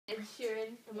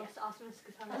Sheeran, the most awesomest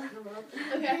guitarist in the world.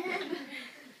 Okay.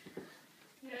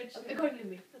 Okay. According to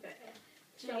me. Okay.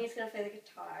 Jenny's gonna play the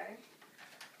guitar.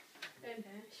 And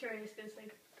Sheeran is gonna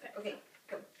sing. Okay,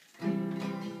 go.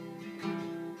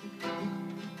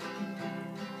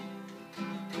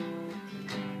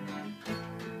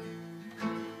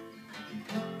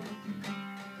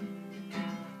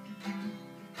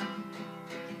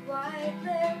 White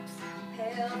lips,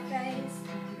 pale face,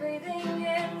 breathing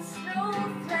in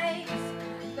snowflakes,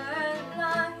 burnt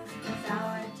lungs,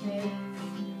 sour taste.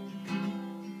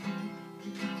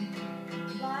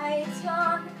 Lights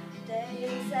on,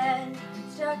 days end,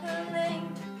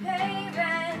 struggling to pay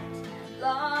rent,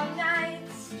 long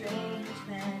nights, strange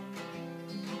men.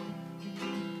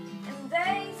 And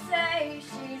they say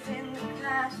she's in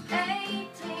class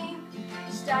 18,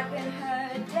 stuck in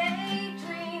her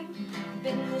daydream.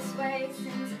 Been this way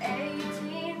since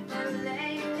 18, but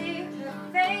lately her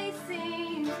face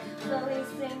seems slowly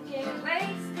sinking,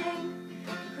 wasting,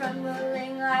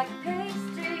 crumbling like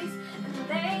pastries. And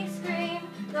they scream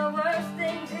the worst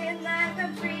things in life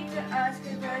come free to us,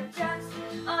 'cause we're just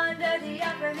under the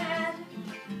upper hand.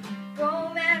 Go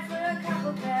mad for a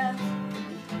couple grams.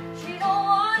 She don't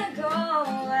wanna go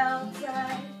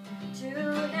outside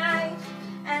tonight,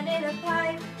 and in a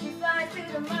pipe she flies to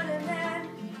the motherland.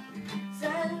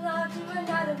 Send love to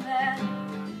another man.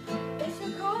 It's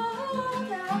too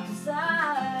cold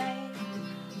outside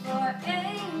for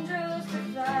angels to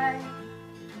fly.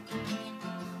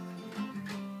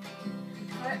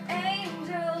 For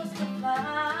angels to fly.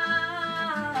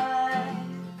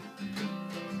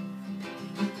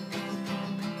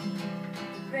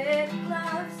 Red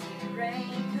gloves,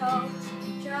 raincoats,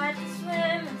 tried to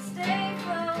swim and stay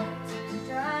afloat.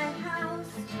 Dry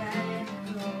house, ragged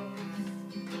clothes.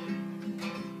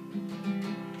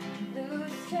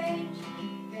 Loose change,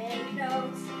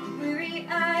 banknotes,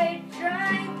 weary-eyed,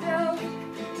 dry throat.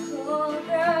 Cool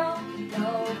girl, no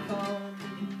phone.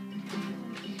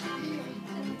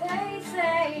 And they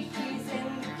say she's in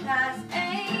class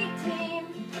 18,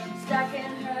 stuck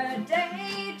in her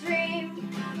daydream.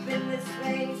 Been this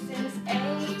way since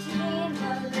 18,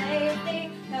 but lately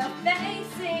her face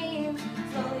seems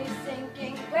slowly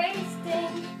sinking,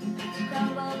 wasting,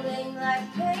 crumbling like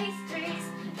pastries.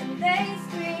 And they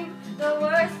scream the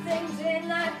worst things in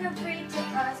life come free to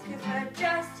us, 'cause we're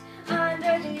just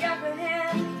under the upper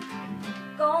hand.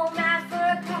 Go mad for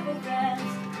a couple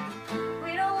grams.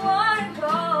 We don't wanna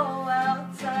go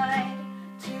outside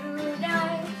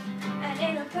tonight, and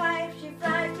in a pipe she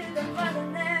flies to the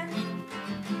motherland.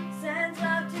 Sends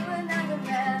love to another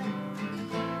man.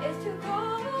 It's too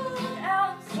cold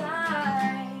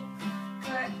outside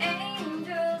for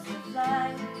angels to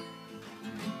fly.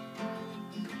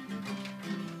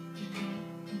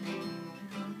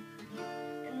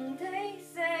 And they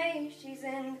say she's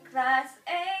in class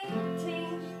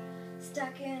 18,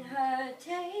 stuck in her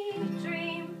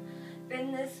daydream.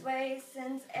 Been this way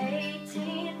since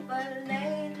 18, but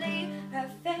lately her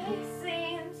face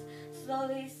seems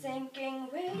slowly sinking,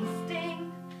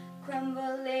 wasting,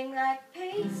 crumbling like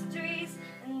pastries.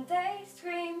 And they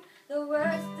scream the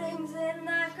worst things in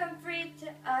life come free to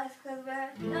us, 'cause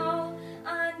we're no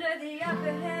under the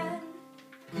upper hand.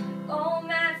 Go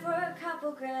mad for a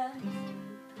couple grams.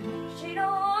 She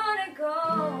don't wanna go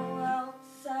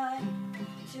outside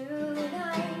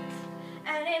tonight,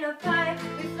 and in a pipe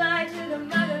we fly to the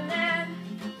motherland.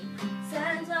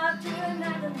 Sends love to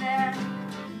another man.